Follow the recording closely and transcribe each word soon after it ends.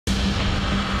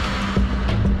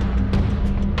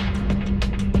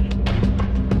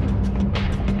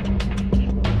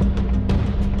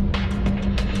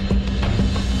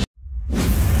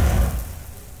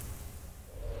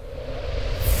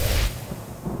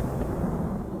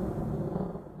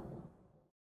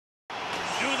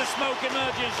smoke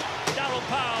emerges. Darryl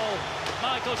Powell,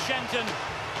 Michael Shenton,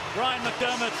 Brian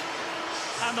McDermott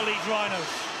and the Leeds Rhinos.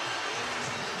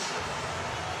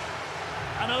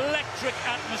 An electric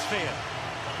atmosphere.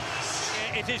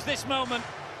 It is this moment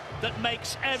that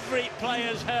makes every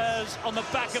player's hairs on the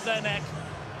back of their neck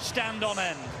stand on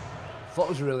end. I thought it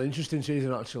was a really interesting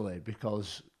season actually,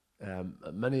 because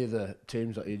many of the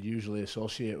teams that you'd usually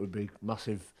associate with big,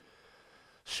 massive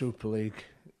Super League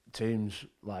teams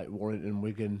like Warrington,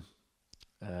 Wigan,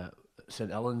 St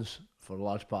Helens for a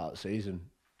large part of the season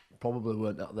probably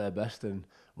weren't at their best and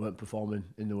weren't performing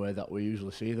in the way that we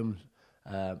usually see them.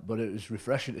 But it was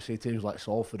refreshing to see teams like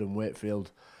Salford and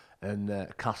Wakefield and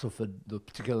Castleford,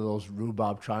 particularly those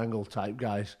rhubarb triangle type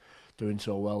guys, doing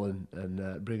so well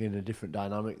and bringing a different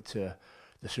dynamic to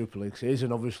the Super League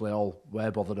season. Obviously all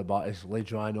we're bothered about is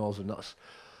Leeds Rhinos, and that's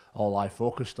all I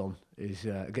focused on, is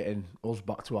getting us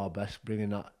back to our best, bringing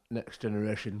that next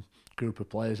generation group of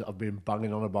players that I've been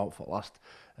banging on about for the last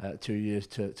 2 years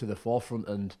to the forefront.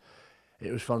 And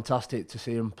it was fantastic to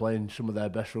see them playing some of their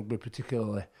best rugby,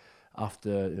 particularly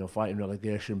after fighting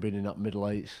relegation, being in that middle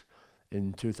eights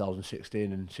in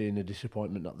 2016 and seeing the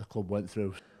disappointment that the club went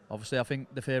through. Obviously, I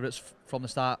think the favourites from the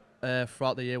start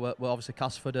throughout the year were obviously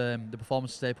Castleford. The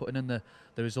performances they put in the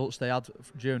results they had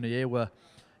during the year were,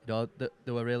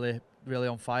 they were really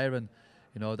on fire, and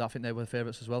I think they were the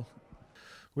favourites as well.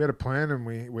 We had a plan and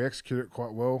we executed it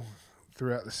quite well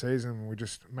throughout the season. We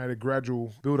just made a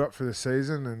gradual build up for the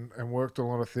season and worked on a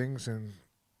lot of things, and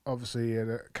obviously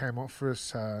it came off for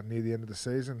us near the end of the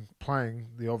season, playing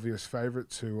the obvious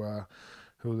favourites who are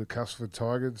the Castleford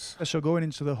Tigers. So going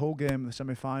into the whole game, the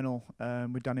semi-final,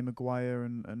 with Danny Maguire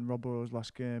and Rob Burrows'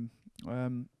 last game,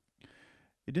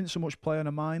 it didn't so much play on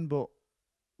our mind, but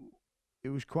it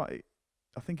was quite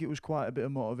a bit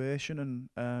of motivation,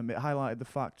 and it highlighted the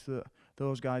fact that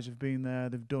those guys have been there,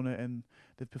 they've done it, and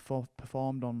they've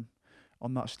performed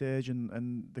on that stage,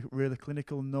 and they're really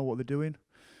clinical and know what they're doing.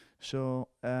 So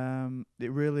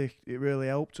it really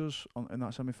helped us in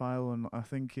that semi-final, and I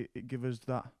think it gave us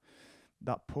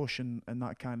that push and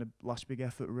that kind of last big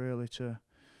effort really to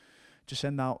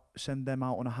send them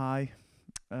out on a high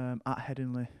at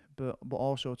Headingley, but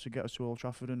also to get us to Old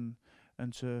Trafford and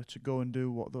to go and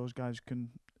do what those guys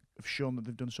have shown that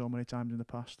they've done so many times in the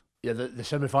past. Yeah, the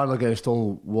semi-final against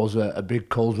Hull was a big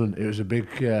cauldron. It was a big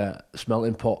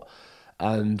smelting pot,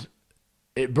 and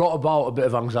it brought about a bit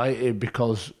of anxiety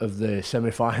because of the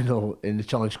semi-final in the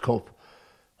Challenge Cup.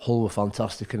 Hull were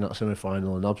fantastic in that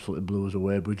semi-final and absolutely blew us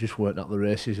away, but we just weren't at the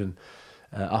races. And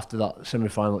after that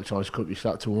semi-final at Challenge Cup, you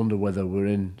start to wonder whether we're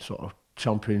in sort of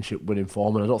championship winning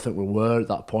form, and I don't think we were at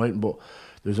that point, but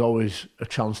there's always a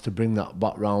chance to bring that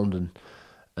back round and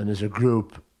as a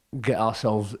group get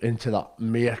ourselves into that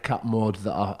meerkat mode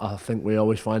that I think we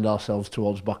always find ourselves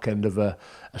towards back end of a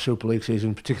Super League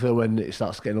season, particularly when it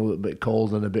starts getting a little bit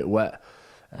cold and a bit wet.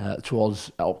 Towards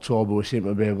October, we seem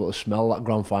to be able to smell that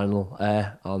grand final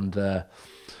air and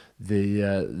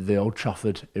the Old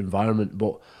Trafford environment.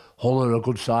 But Hull are a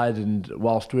good side, and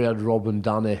whilst we had Rob and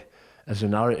Danny as a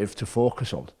narrative to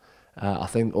focus on, I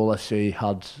think Hull FC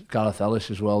had Gareth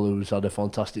Ellis as well, who's had a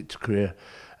fantastic career,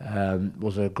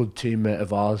 was a good teammate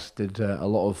of ours, did a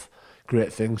lot of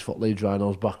great things for Leeds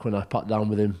Rhinos back when I pat down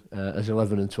with him as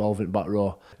 11 and 12 in back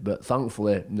row. But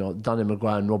thankfully, Danny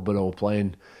Maguire and Rob Burrow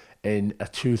playing in a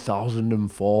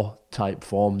 2004 type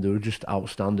form. They were just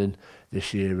outstanding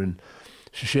this year, and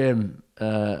it's a shame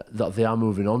that they are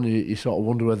moving on. You sort of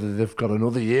wonder whether they've got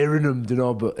another year in them,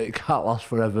 but it can't last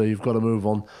forever. You've got to move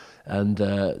on, and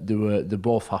they're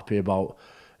both happy about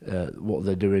what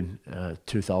they're doing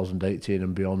 2018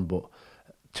 and beyond. But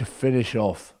to finish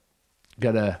off,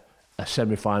 get a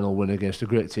semi-final win against a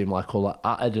great team like Hull at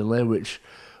Headingley, which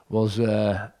was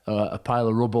a pile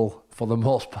of rubble for the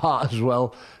most part as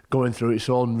well, going through its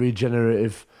own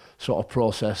regenerative sort of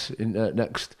process in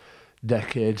next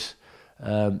decades.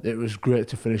 It was great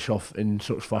to finish off in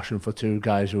such fashion for two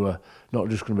guys who are not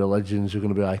just going to be legends, they're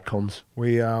going to be icons.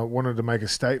 We wanted to make a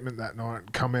statement that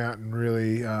night, come out and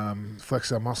really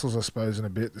flex our muscles, I suppose, in a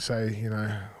bit, to say,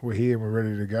 we're here and we're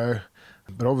ready to go.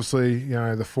 But obviously,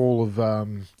 the fall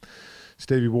of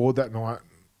Stevie Ward that night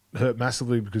hurt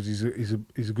massively, because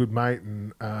he's a good mate,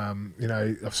 and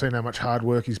I've seen how much hard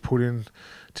work he's put in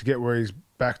to get where he's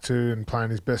back to and playing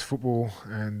his best football,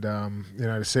 and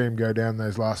to see him go down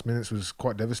those last minutes was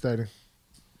quite devastating.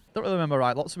 Don't really remember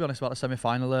right lots, to be honest, about the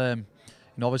semi-final.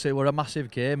 Obviously it was a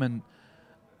massive game, and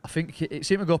I think it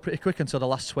seemed to go pretty quick until the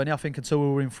last 20. I think until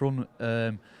we were in front,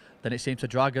 then it seemed to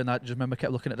drag, and I just remember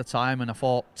kept looking at the time, and I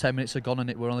thought 10 minutes had gone and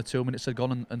it were only 2 minutes had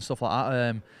gone and stuff like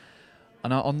that.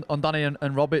 And on Danny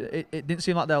and Rob, it didn't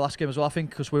seem like their last game as well, I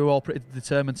think, because we were all pretty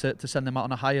determined to send them out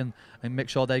on a high and make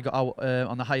sure they got out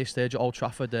on the highest stage at Old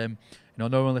Trafford. You know,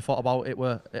 no one really thought about it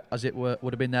would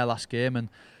have been their last game, and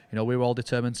you know, we were all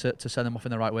determined to send them off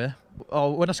in the right way.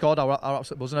 Oh, when I scored, I was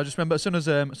absolutely buzzing. I just remember as soon as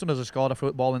I scored, I threw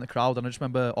the ball in the crowd, and I just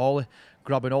remember Ollie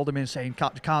grabbing hold of me and saying,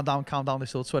 calm down, there's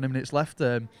still 20 minutes left.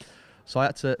 So I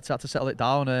had to settle it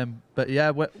down. But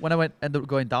yeah, when I ended up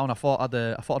going down, I thought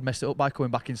I'd messed it up by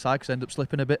coming back inside because I ended up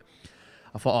slipping a bit.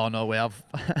 I thought, oh no, we're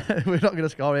not going to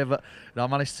score here. But you know, I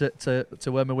managed to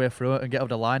worm my way through it and get over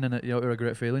the line, and you know, it was a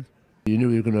great feeling. You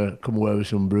knew you were going to come away with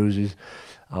some bruises,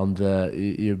 and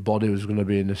your body was going to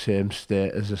be in the same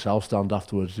state as the South Stand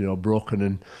afterwards. You know, broken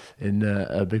and in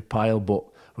a big pile. But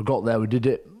we got there, we did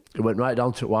it. It went right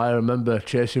down to wire. I remember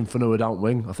chasing Funua down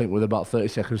wing, I think with about 30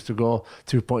 seconds to go,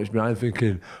 2 points behind,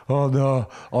 thinking, oh no,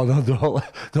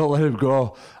 don't let him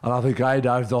go. And I think I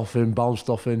dived off him, bounced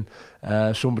off him.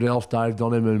 Somebody else dived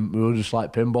on him, and we were just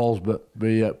like pinballs, but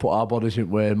we put our bodies in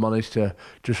way and managed to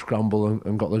just scramble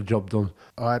and got the job done.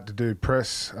 I had to do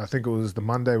press. I think it was the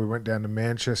Monday we went down to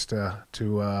Manchester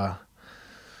to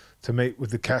meet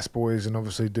with the Cass boys and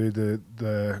obviously do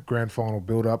the grand final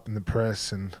build-up and the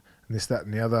press and this, that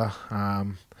and the other. I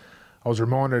was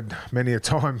reminded many a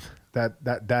time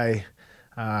that day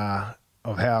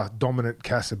of how dominant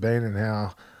Cass had been and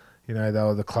how, you know, they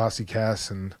were the classy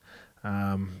Cass and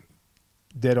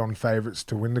dead-on favourites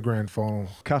to win the grand final.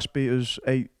 Cass beat us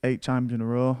eight times in a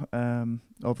row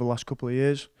over the last couple of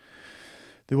years.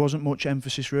 There wasn't much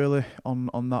emphasis really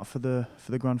on that for the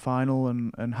grand final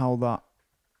and how that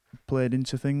played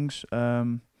into things.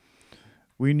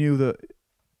 We knew that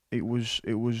it was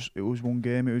one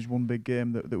game, it was one big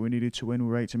game that we needed to win.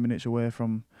 We were 80 minutes away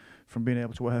from being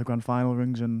able to wear the grand final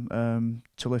rings and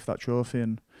to lift that trophy.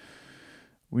 And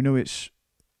we knew it's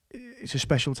a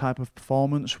special type of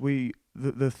performance.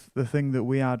 The thing that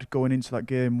we had going into that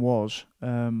game was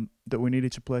that we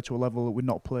needed to play to a level that we'd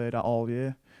not played at all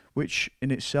year, which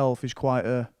in itself is quite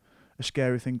a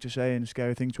scary thing to say and a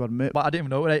scary thing to admit. But I didn't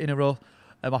even know it 8 in a row.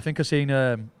 I think I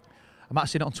might have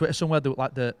seen it on Twitter somewhere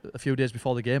a few days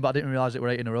before the game, but I didn't realise it were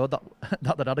 8 in a row that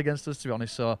they'd had against us, to be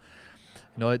honest. So,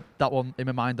 you know, that one in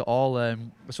my mind at all. As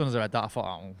soon as I read that, I thought,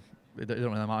 oh, it don't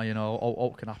really matter, you know,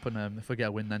 all can happen. If we get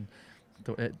a win, then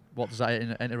what does that 8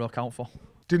 in a row count for?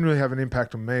 Didn't really have an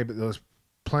impact on me, but there was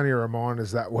plenty of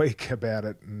reminders that week about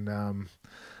it. And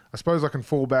I suppose I can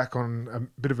fall back on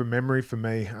a bit of a memory for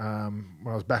me when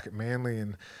I was back at Manly,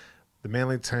 and the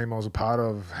Manly team I was a part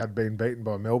of had been beaten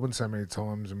by Melbourne so many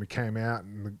times, and we came out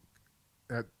and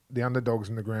the underdogs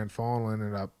in the grand final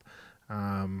ended up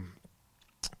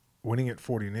winning it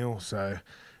 40-0. So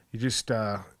you just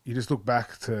look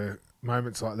back to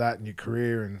moments like that in your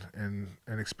career and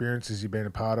experiences you've been a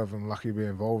part of and lucky to be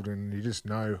involved in, and you just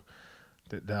know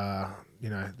that you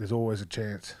know, there's always a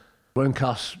chance. When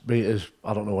Cass beat us,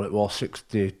 I don't know what it was,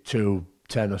 62-10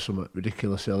 or something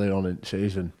ridiculous earlier on in the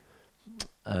season.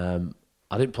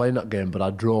 I didn't play in that game, but I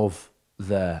drove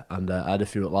there, and I had a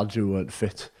few lads who weren't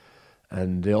fit,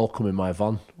 and they all come in my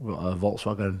van. We've got a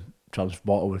Volkswagen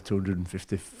Transporter with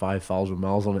 255,000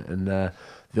 miles on it, and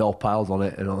they all piled on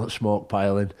it and on that smoke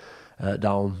piling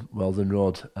down Weldon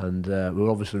Road, and we were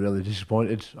obviously really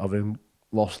disappointed having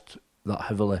lost that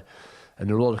heavily, and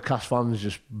there were a lot of Cass fans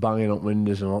just banging up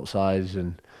windows and outsides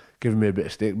and giving me a bit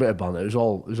of stick, bit of banter. It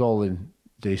was all in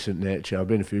decent nature. I've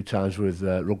been a few times with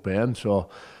Rugby AM, so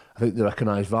I think they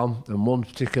recognised Van. And one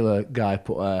particular guy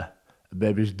put a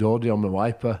baby's dodie on my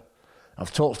wiper.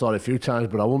 I've told the story a few times,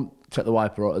 but I won't take the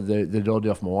wiper out of the dodie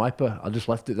off my wiper. I just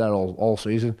left it there all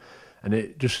season, and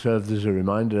it just served as a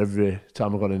reminder every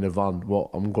time I got in the van what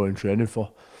I'm going training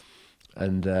for,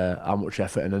 and how much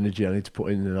effort and energy I need to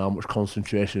put in, and how much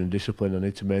concentration and discipline I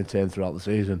need to maintain throughout the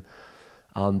season.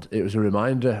 And it was a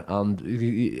reminder, and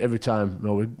every time, you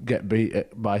know, we get beat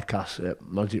by Cass at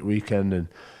Magic Weekend and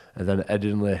then at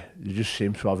Edinley, you just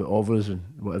seem to have it over us, and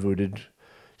whatever we did,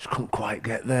 just couldn't quite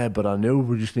get there. But I knew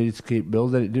we just needed to keep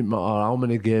building. It didn't matter how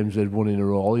many games they'd won in a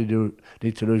row. All you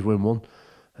need to do is win one,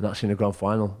 and that's in a grand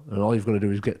final. And all you've got to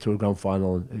do is get to a grand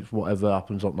final, and it's whatever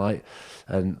happens that night.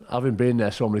 And having been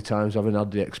there so many times, having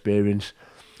had the experience,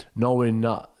 knowing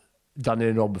that Danny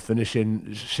and Rob were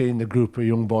finishing, seeing the group of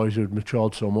young boys who had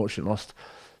matured so much in the last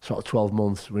sort of 12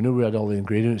 months, we knew we had all the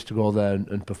ingredients to go there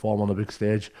and perform on a big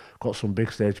stage. Got some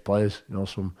big stage players, you know,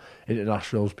 some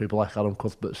internationals, people like Adam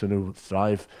Cuthbertson who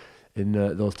thrive in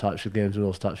those types of games and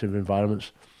those types of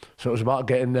environments. So it was about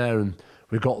getting there, and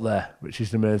we got there, which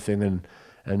is the main thing.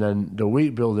 And then the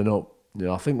week building up, you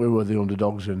know, I think we were the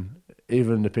underdogs, and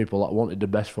even the people that wanted the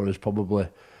best for us probably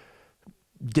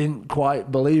didn't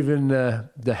quite believe in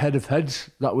the head of heads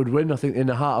that would win. I think in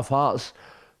the heart of hearts,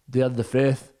 they had the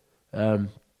faith. The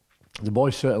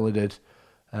boys certainly did.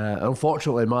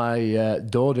 Unfortunately, my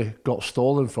Dodie got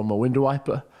stolen from my window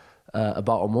wiper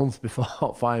about a month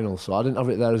before final, so I didn't have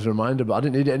it there as a reminder, but I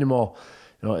didn't need it anymore.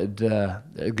 You know,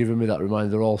 it'd given me that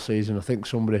reminder all season. I think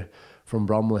somebody from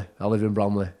Bramley, I live in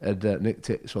Bramley, had nicked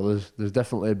it. So there's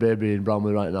definitely a baby in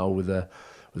Bramley right now with a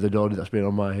Dodie that's been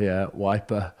on my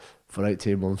wiper for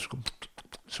 18 months,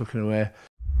 sucking away.